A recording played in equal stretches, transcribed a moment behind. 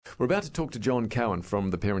We're about to talk to John Cowan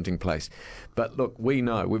from The Parenting Place. But look, we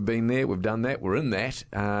know, we've been there, we've done that, we're in that,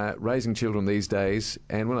 raising children these days.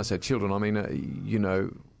 And when I say children, I mean,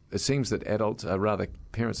 it seems that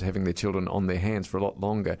parents are having their children on their hands for a lot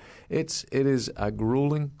longer. It is a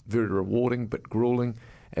grueling, very rewarding, but grueling,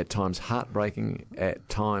 at times heartbreaking, at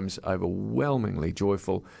times overwhelmingly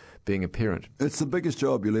joyful, being a parent. It's the biggest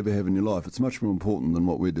job you'll ever have in your life. It's much more important than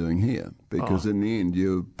what we're doing here, because in the end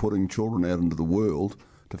you're putting children out into the world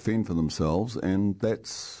to fend for themselves, and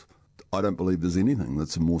I don't believe there's anything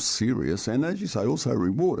that's more serious and, as you say, also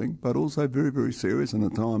rewarding, but also very, very serious and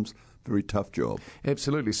at times very tough job.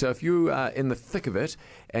 Absolutely. So if you are in the thick of it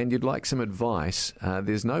and you'd like some advice,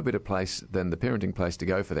 there's no better place than The Parenting Place to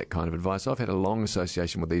go for that kind of advice. I've had a long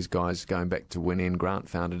association with these guys going back to when Ian Grant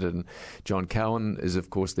founded it, and John Cowan is, of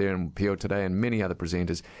course, there, and Pio today, and many other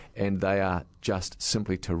presenters, and they are just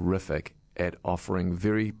simply terrific at offering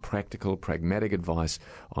very practical, pragmatic advice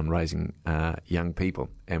on raising young people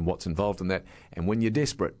and what's involved in that. And when you're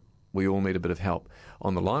desperate, we all need a bit of help.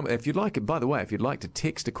 On the line, if you'd like, by the way, if you'd like to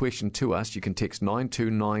text a question to us, you can text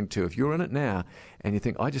 9292. If you're in it now and you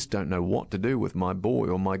think, I just don't know what to do with my boy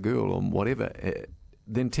or my girl or whatever,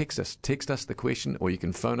 then text us. Text us the question, or you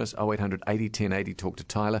can phone us 0800 80 10 80, talk to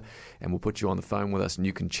Tyler, and we'll put you on the phone with us and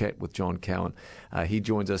you can chat with John Cowan. He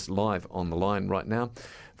joins us live on the line right now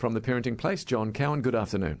from The Parenting Place. John Cowan, good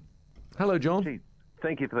afternoon. Hello, John. Gee,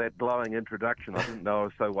 thank you for that glowing introduction. I didn't know it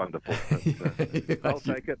was so wonderful. But, I'll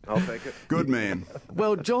take it. Good man.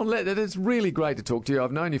 Well, John, it is really great to talk to you.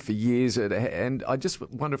 I've known you for years, and I just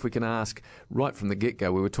wonder if we can ask right from the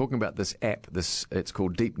get-go. We were talking about this app. It's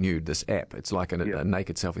called Deep Nude, this app. It's like a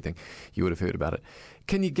naked selfie thing. You would have heard about it.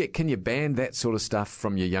 Can you ban that sort of stuff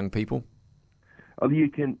from your young people? Well, you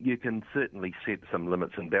can certainly set some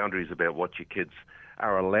limits and boundaries about what your kids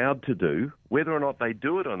are allowed to do. Whether or not they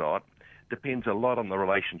do it or not depends a lot on the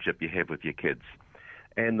relationship you have with your kids.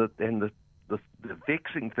 And the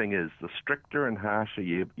vexing thing is, the stricter and harsher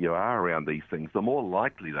you are around these things, the more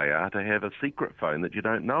likely they are to have a secret phone that you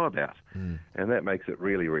don't know about. And that makes it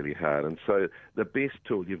really, really hard. And so the best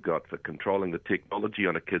tool you've got for controlling the technology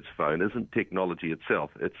on a kid's phone isn't technology itself,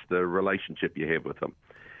 it's the relationship you have with them.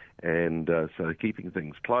 And so keeping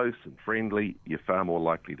things close and friendly, you're far more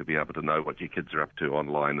likely to be able to know what your kids are up to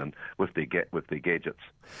online and with their gadgets.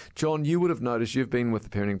 John, you would have noticed, you've been with The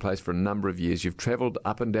Parenting Place for a number of years. You've travelled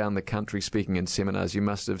up and down the country speaking in seminars. You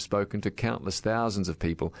must have spoken to countless thousands of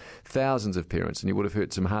people, thousands of parents, and you would have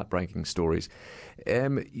heard some heartbreaking stories.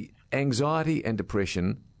 Anxiety and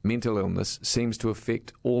depression, mental illness, seems to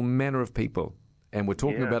affect all manner of people. And we're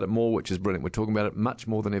talking about it more, which is brilliant. We're talking about it much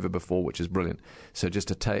more than ever before, which is brilliant. So just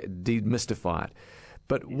to demystify it.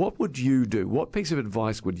 But what would you do? What piece of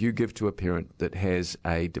advice would you give to a parent that has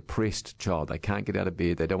a depressed child? They can't get out of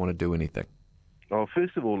bed. They don't want to do anything. Well,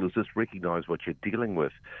 first of all, is just recognise what you're dealing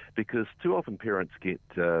with, because too often parents get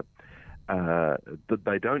that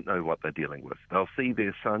they don't know what they're dealing with. They'll see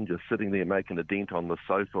their son just sitting there making a dent on the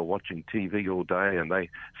sofa, watching TV all day, and they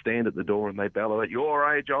stand at the door and they bellow, "At your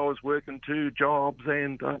age, I was working 2 jobs,"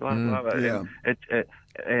 and blah, blah, blah. Yeah.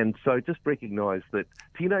 And so just recognise that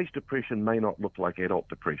teenage depression may not look like adult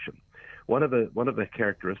depression. One of the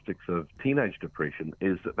characteristics of teenage depression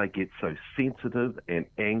is that they get so sensitive and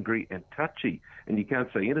angry and touchy, and you can't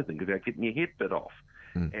say anything without getting your head bit off.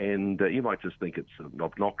 And you might just think it's an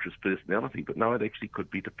obnoxious personality, but no, it actually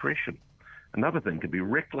could be depression. Another thing could be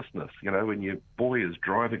recklessness. When your boy is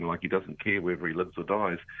driving like he doesn't care whether he lives or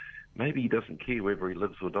dies, maybe he doesn't care whether he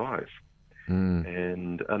lives or dies.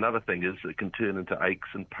 And another thing is it can turn into aches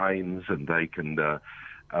and pains, and they can,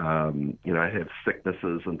 have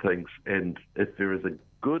sicknesses and things. And if there is a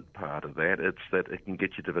good part of that, it's that it can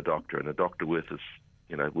get you to the doctor, and a doctor worth his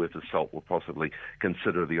salt will possibly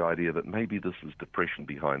consider the idea that maybe this is depression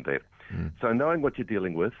behind that. So knowing what you're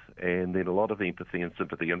dealing with, and then a lot of empathy and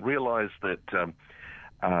sympathy, and realise that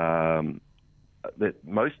that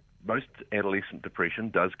most adolescent depression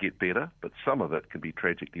does get better, but some of it can be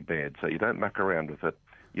tragically bad. So you don't muck around with it.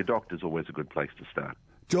 Your doctor's always a good place to start.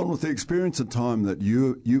 John, with the experience and time that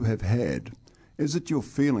you have had, is it your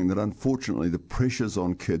feeling that unfortunately the pressures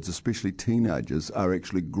on kids, especially teenagers, are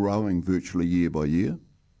actually growing virtually year by year?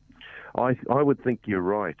 I would think you're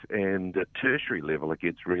right. And at tertiary level, it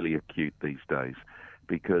gets really acute these days,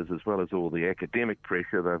 because as well as all the academic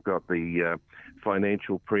pressure, they've got the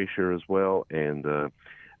financial pressure as well, and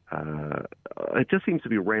it just seems to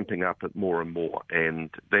be ramping up at more and more. And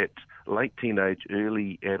that late teenage,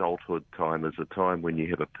 early adulthood time is a time when you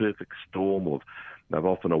have a perfect storm of they're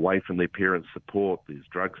often away from their parents' support. There's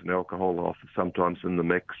drugs and alcohol sometimes in the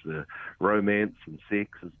mix. The romance and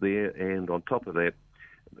sex is there. And on top of that,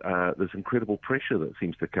 there's incredible pressure that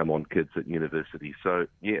seems to come on kids at university. So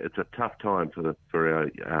yeah, it's a tough time for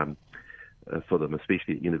them,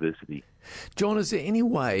 especially at university. John, is there any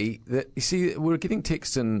way that, you see, we're getting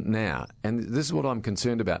texts in now, and this is what I'm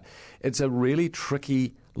concerned about. It's a really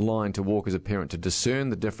tricky line to walk as a parent, to discern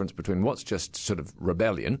the difference between what's just sort of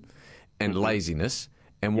rebellion and laziness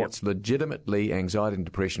and what's legitimately anxiety and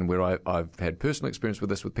depression, where I've had personal experience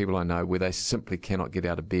with this with people I know, where they simply cannot get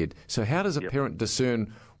out of bed. So how does a parent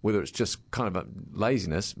discern whether it's just kind of a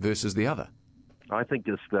laziness versus the other? I think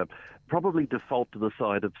it's probably default to the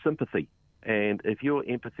side of sympathy. And if you're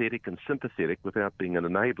empathetic and sympathetic without being an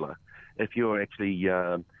enabler, if you're actually,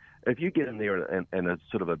 if you get in there and are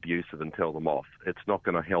sort of abusive and tell them off, it's not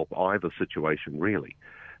going to help either situation really.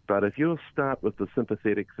 But if you start with the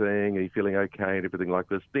sympathetic thing and you're feeling okay and everything like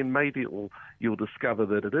this, then maybe you'll discover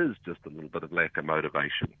that it is just a little bit of lack of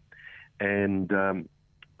motivation. And,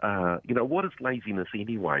 what is laziness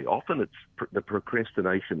anyway? Often the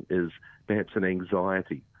procrastination is perhaps an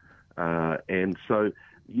anxiety. And so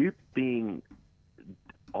you being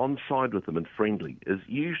on side with them and friendly is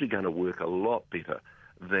usually going to work a lot better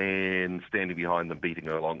than standing behind them beating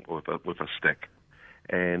along with a stick.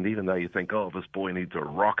 And even though you think, oh, this boy needs a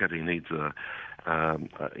rocket, he needs that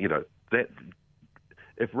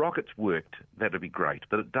if rockets worked, that would be great,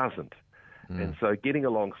 but it doesn't. And so getting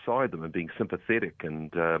alongside them and being sympathetic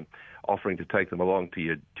and offering to take them along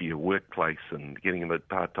to your workplace and getting them a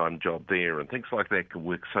part-time job there and things like that can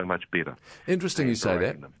work so much better. Interesting you say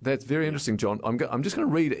that. That's very interesting, John. I'm just going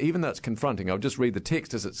to read, even though it's confronting, I'll just read the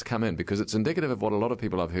text as it's come in because it's indicative of what a lot of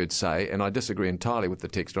people I've heard say, and I disagree entirely with the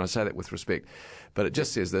text, and I say that with respect. But it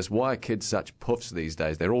just says this: why are kids such puffs these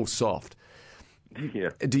days? They're all soft. Yeah.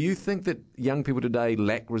 Do you think that young people today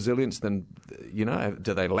lack resilience? Do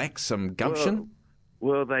they lack some gumption?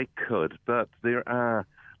 Well, they could, but there are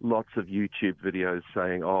lots of YouTube videos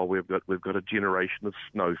saying, "Oh, we've got a generation of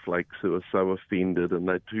snowflakes who are so offended and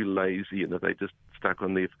they're too lazy and they just stuck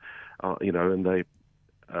on their, and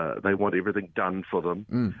they want everything done for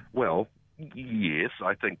them." Well, yes,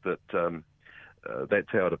 I think that that's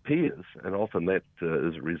how it appears, and often that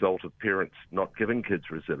is a result of parents not giving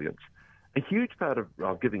kids resilience. A huge part of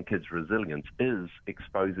giving kids resilience is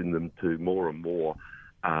exposing them to more and more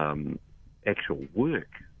actual work.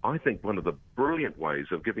 I think one of the brilliant ways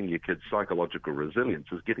of giving your kids psychological resilience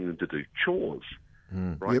is getting them to do chores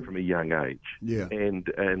from a young age. Yeah. And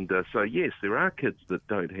so, yes, there are kids that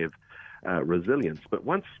don't have resilience, but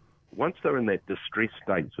once they're in that distressed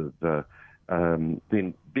state of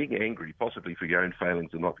then being angry, possibly for your own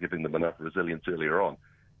failings and not giving them enough resilience earlier on,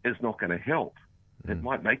 is not going to help. It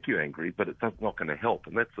might make you angry, but it's not going to help.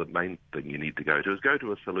 And that's the main thing you need to go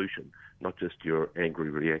to a solution, not just your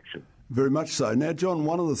angry reaction. Very much so. Now, John,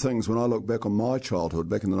 one of the things when I look back on my childhood,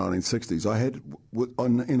 back in the 1960s, I had,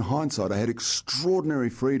 in hindsight, I had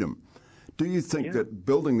extraordinary freedom. Do you think that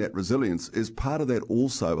building that resilience is part of that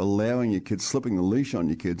also, allowing your kids, slipping the leash on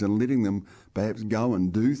your kids and letting them perhaps go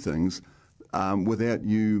and do things without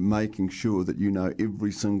you making sure that you know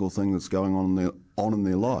every single thing that's going on in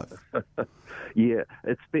their life? Yeah,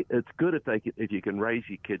 it's good if you can raise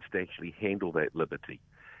your kids to actually handle that liberty.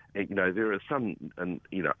 And, there are some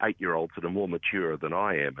 8-year-olds that are more mature than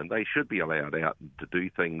I am, and they should be allowed out to do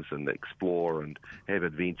things and explore and have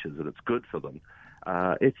adventures, and it's good for them.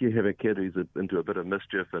 If you have a kid who's into a bit of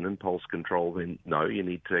mischief and impulse control, then no, you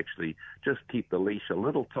need to actually just keep the leash a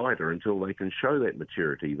little tighter until they can show that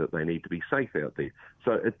maturity that they need to be safe out there.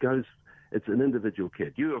 So it's an individual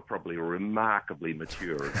kid. You are probably remarkably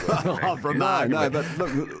mature as well. No, but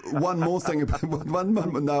look, one more thing.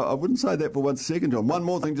 No, I wouldn't say that for 1 second, John. One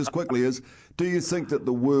more thing just quickly is, do you think that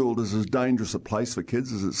the world is as dangerous a place for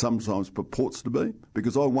kids as it sometimes purports to be?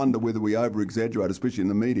 Because I wonder whether we over-exaggerate, especially in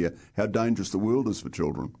the media, how dangerous the world is for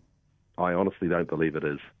children. I honestly don't believe it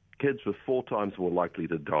is. Kids were 4 times more likely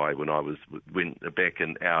to die back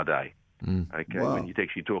in our day. Okay, wow. When you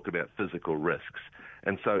actually talk about physical risks.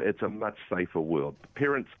 And so it's a much safer world.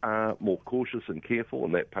 Parents are more cautious and careful,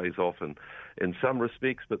 and that pays off in some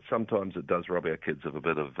respects, but sometimes it does rob our kids of a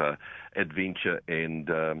bit of adventure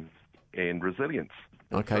and resilience.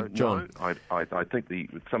 Okay, so, John. No, I think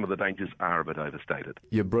some of the dangers are a bit overstated.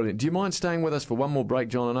 You're brilliant. Do you mind staying with us for one more break,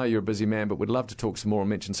 John? I know you're a busy man, but we'd love to talk some more and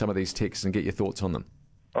mention some of these texts and get your thoughts on them.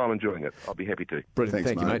 I'm enjoying it. I'll be happy to. Brilliant. Thanks,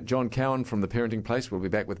 Thank you, mate. John Cowan from The Parenting Place. We'll be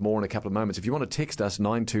back with more in a couple of moments. If you want to text us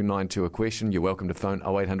 9292 a question, you're welcome to phone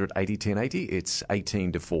 0800 80 1080. It's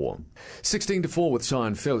 18 to 4. 16 to 4 with Si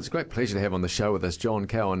and Phil. It's a great pleasure to have on the show with us John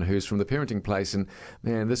Cowan, who's from The Parenting Place. And,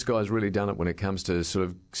 man, this guy's really done it when it comes to sort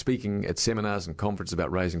of speaking at seminars and conferences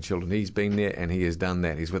about raising children. He's been there and he has done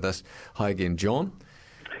that. He's with us. Hi again, John.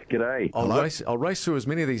 G'day. I'll race through as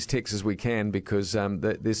many of these texts as we can because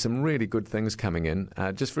there's some really good things coming in.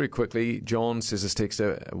 Just very quickly, John says this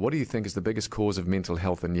texter, what do you think is the biggest cause of mental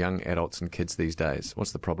health in young adults and kids these days?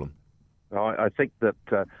 What's the problem? I think that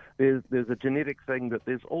there's a genetic thing, but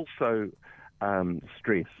there's also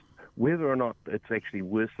stress. Whether or not it's actually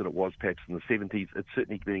worse than it was perhaps in the 70s, it's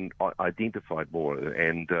certainly being identified more.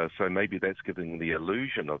 And so maybe that's giving the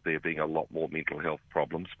illusion of there being a lot more mental health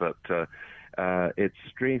problems. But it's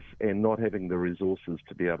stress and not having the resources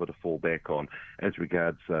to be able to fall back on as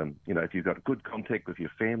regards, if you've got good contact with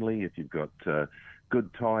your family, if you've got good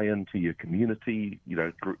tie-in to your community,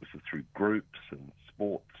 through groups and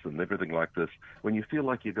sports and everything like this, when you feel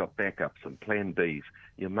like you've got backups and plan Bs,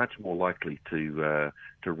 you're much more likely to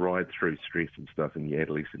ride through stress and stuff in your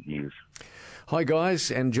adolescent years. Hi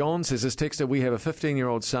guys, and John says this texter, we have a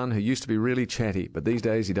 15-year-old son who used to be really chatty, but these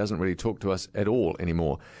days he doesn't really talk to us at all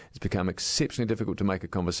anymore. It's become exceptionally difficult to make a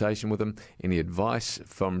conversation with him. Any advice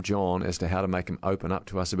from John as to how to make him open up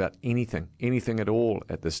to us about anything at all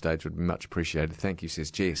at this stage would be much appreciated. Thank you,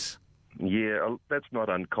 says Jess. Yeah, that's not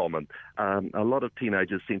uncommon. A lot of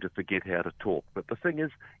teenagers seem to forget how to talk, but the thing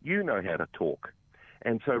is, you know how to talk.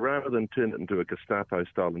 And so rather than turn it into a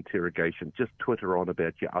Gestapo-style interrogation, just twitter on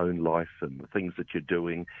about your own life and the things that you're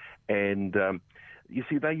doing. And you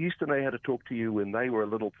see, they used to know how to talk to you when they were a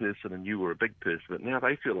little person and you were a big person, but now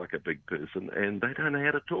they feel like a big person and they don't know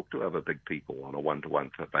how to talk to other big people on a one-to-one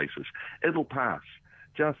basis. It'll pass.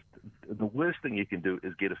 Just the worst thing you can do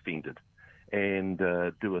is get offended and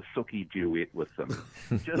do a sookie duet with them.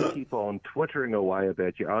 Just keep on twittering away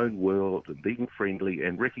about your own world and being friendly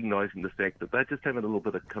and recognising the fact that they're just having a little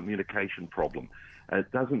bit of communication problem.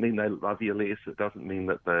 It doesn't mean they love you less. It doesn't mean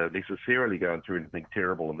that they're necessarily going through anything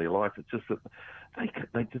terrible in their life. It's just that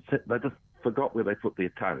they just forgot where they put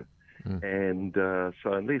their tongue. And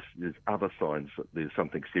so unless there's other signs that there's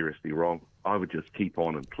something seriously wrong, I would just keep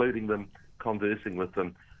on including them, conversing with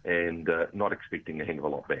them, and not expecting a hell of a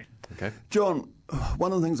lot back. Okay, John,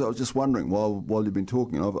 one of the things I was just wondering while you've been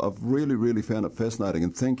talking, I've really found it fascinating,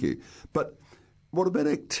 and thank you. But what about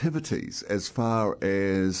activities as far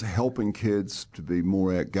as helping kids to be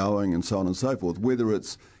more outgoing and so on and so forth, whether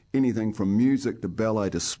it's anything from music to ballet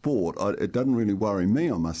to sport? It doesn't really worry me,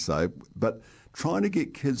 I must say, but trying to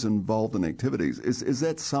get kids involved in activities, is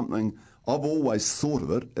that something? I've always thought of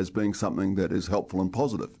it as being something that is helpful and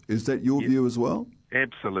positive. Is that your view as well?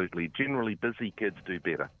 Absolutely. Generally, busy kids do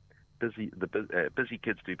better. Busy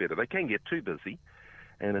kids do better. They can get too busy,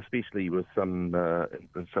 and especially with in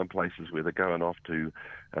some places where they're going off to,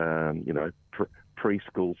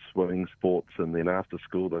 preschool swimming sports, and then after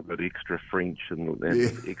school they've got extra French and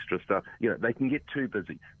extra stuff. They can get too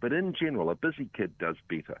busy. But in general, a busy kid does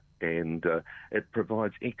better, and it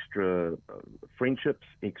provides extra friendships,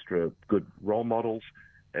 extra good role models.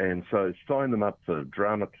 And so sign them up for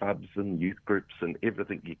drama clubs and youth groups and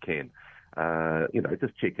everything you can.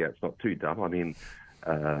 Just check out. It's not too dumb. I mean,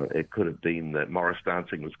 it could have been that Morris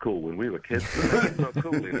dancing was cool when we were kids, but it's not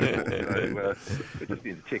cool anymore. So we just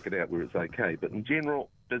need to check it out where it's okay. But in general,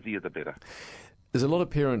 busier the better. There's a lot of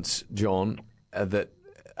parents, John, that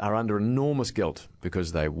are under enormous guilt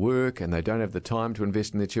because they work and they don't have the time to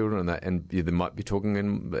invest in their children, and they might be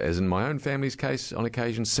talking, as in my own family's case, on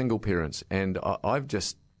occasion, single parents. And I've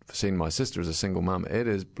just seen my sister as a single mum. It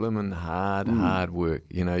is blooming hard work.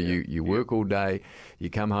 You work all day, you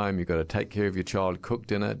come home, you've got to take care of your child, cook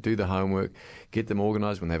dinner, do the homework, get them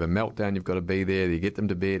organised. When they have a meltdown, you've got to be there, you get them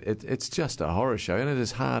to bed. It's just a horror show, and it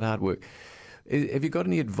is hard work. Have you got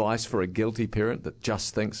any advice for a guilty parent that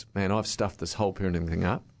just thinks, man, I've stuffed this whole parenting thing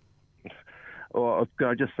up? Well,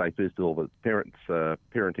 I just say, first of all, that parents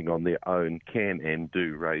parenting on their own can and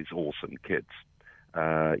do raise awesome kids.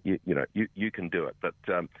 You can do it, but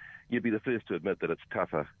you'd be the first to admit that it's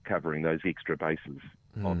tougher covering those extra bases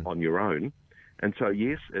on your own. And so,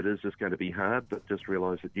 yes, it is just going to be hard, but just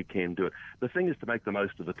realise that you can do it. The thing is to make the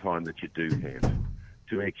most of the time that you do have,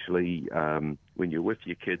 to actually, when you're with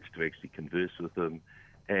your kids, to actually converse with them.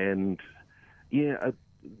 And,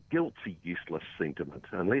 guilt's a useless sentiment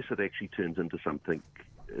unless it actually turns into something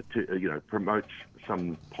to, promotes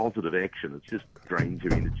some positive action. It just drains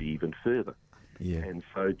your energy even further. Yeah. And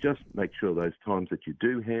so just make sure those times that you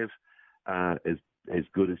do have are as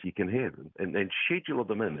good as you can have, and schedule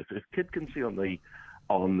them in. If kid can see on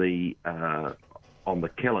the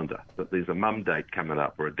calendar that there's a mum date coming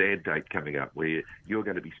up or a dad date coming up where you're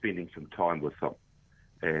going to be spending some time with them,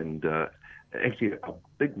 and actually a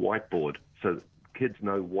big whiteboard so that kids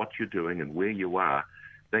know what you're doing and where you are,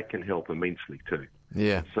 that can help immensely too.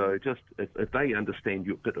 Yeah. So just if they understand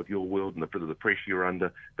a bit of your world and a bit of the pressure you're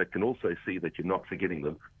under, but can also see that you're not forgetting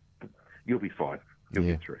them, you'll be fine. You'll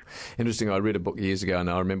get through. Interesting. I read a book years ago, and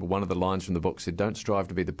I remember one of the lines from the book said, "Don't strive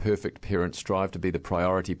to be the perfect parent, strive to be the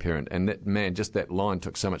priority parent." And that, man, just that line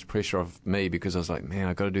took so much pressure off me, because I was like, man,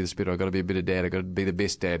 I've got to do this better. I've got to be a better dad. I've got to be the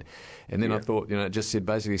best dad. And then I thought, it just said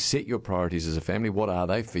basically set your priorities as a family. What are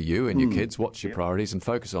they for you and your kids? What's your priorities? And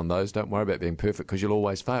focus on those. Don't worry about being perfect, because you'll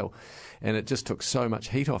always fail. And it just took so much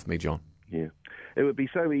heat off me, John. Yeah. It would be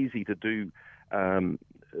so easy to do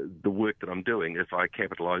the work that I'm doing if I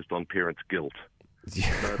capitalised on parents' guilt.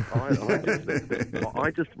 But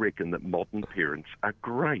I just reckon that modern parents are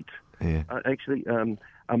great. Yeah. Actually,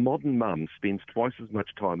 a modern mum spends twice as much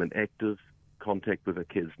time in active contact with her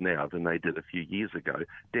kids now than they did a few years ago.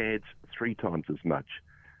 Dads, 3 times as much.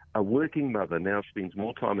 A working mother now spends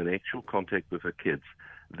more time in actual contact with her kids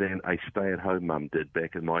than a stay-at-home mum did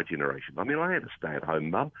back in my generation. I mean, I had a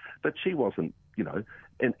stay-at-home mum, but she wasn't,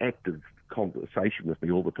 in active conversation with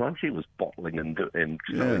me all the time. She was bottling and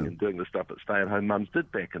sewing and doing the stuff that stay-at-home mums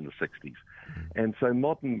did back in the 60s. And so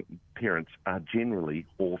modern parents are generally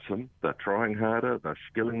awesome. They're trying harder. They're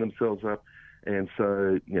skilling themselves up. And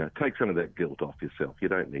so, take some of that guilt off yourself. You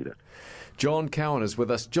don't need it. John Cowan is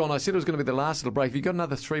with us. John, I said it was going to be the last little break. Have you got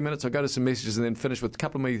another 3 minutes? I'll go to some messages and then finish with a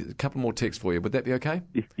couple more texts for you. Would that be okay?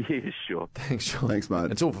 Yeah, sure. Thanks, John. Thanks,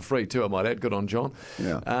 mate. It's all for free too, I might add. Good on, John.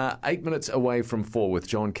 Yeah. 8 minutes away from 4 with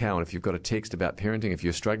John Cowan. If you've got a text about parenting, if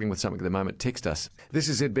you're struggling with something at the moment, text us. This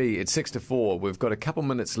is ZB. It's 6 to 4. We've got a couple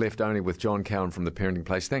minutes left only with John Cowan from The Parenting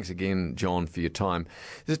Place. Thanks again, John, for your time.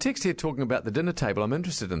 There's a text here talking about the dinner table. I'm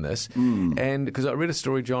interested in this. And because I read a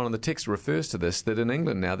story, John, and the text refers to this, that in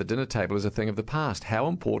England now the dinner table is a thing of the past. How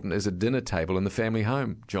important is a dinner table in the family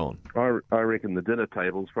home, John? I reckon the dinner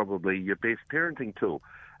table is probably your best parenting tool.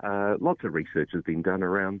 Lots of research has been done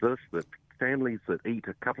around this, that families that eat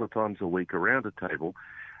a couple of times a week around a table,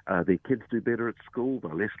 their kids do better at school,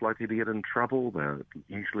 they're less likely to get in trouble, they're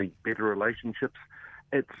usually better relationships.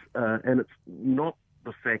 And it's not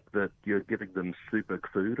the fact that you're giving them super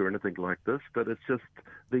food or anything like this, but it's just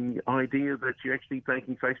the idea that you're actually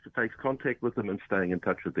making face-to-face contact with them and staying in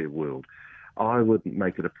touch with their world. I wouldn't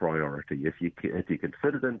make it a priority. If you can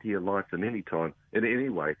fit it into your life in any time, in any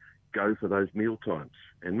way, go for those meal times.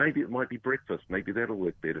 And maybe it might be breakfast. Maybe that'll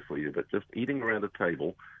work better for you. But just eating around a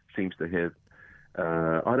table seems to have...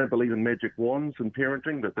 I don't believe in magic wands in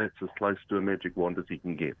parenting, but that's as close to a magic wand as you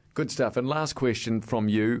can get. Good stuff. And last question from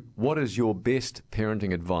you. What is your best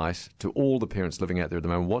parenting advice to all the parents living out there at the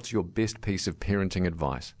moment? What's your best piece of parenting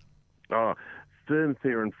advice? Firm,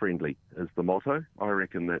 fair and friendly is the motto. I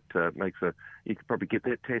reckon that you could probably get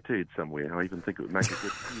that tattooed somewhere. I even think it would make a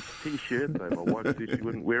good T-shirt, though my wife said she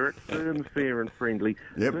wouldn't wear it. Firm, fair and friendly.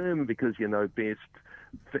 Yep. Firm because you know best.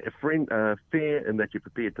 Fair in that you're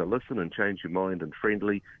prepared to listen and change your mind, and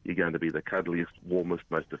friendly, you're going to be the cuddliest, warmest,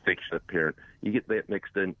 most affectionate parent. You get that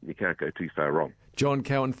mixed in, you can't go too far wrong. John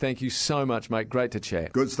Cowan, thank you so much, mate. Great to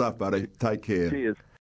chat. Good stuff, buddy. Take care. Cheers.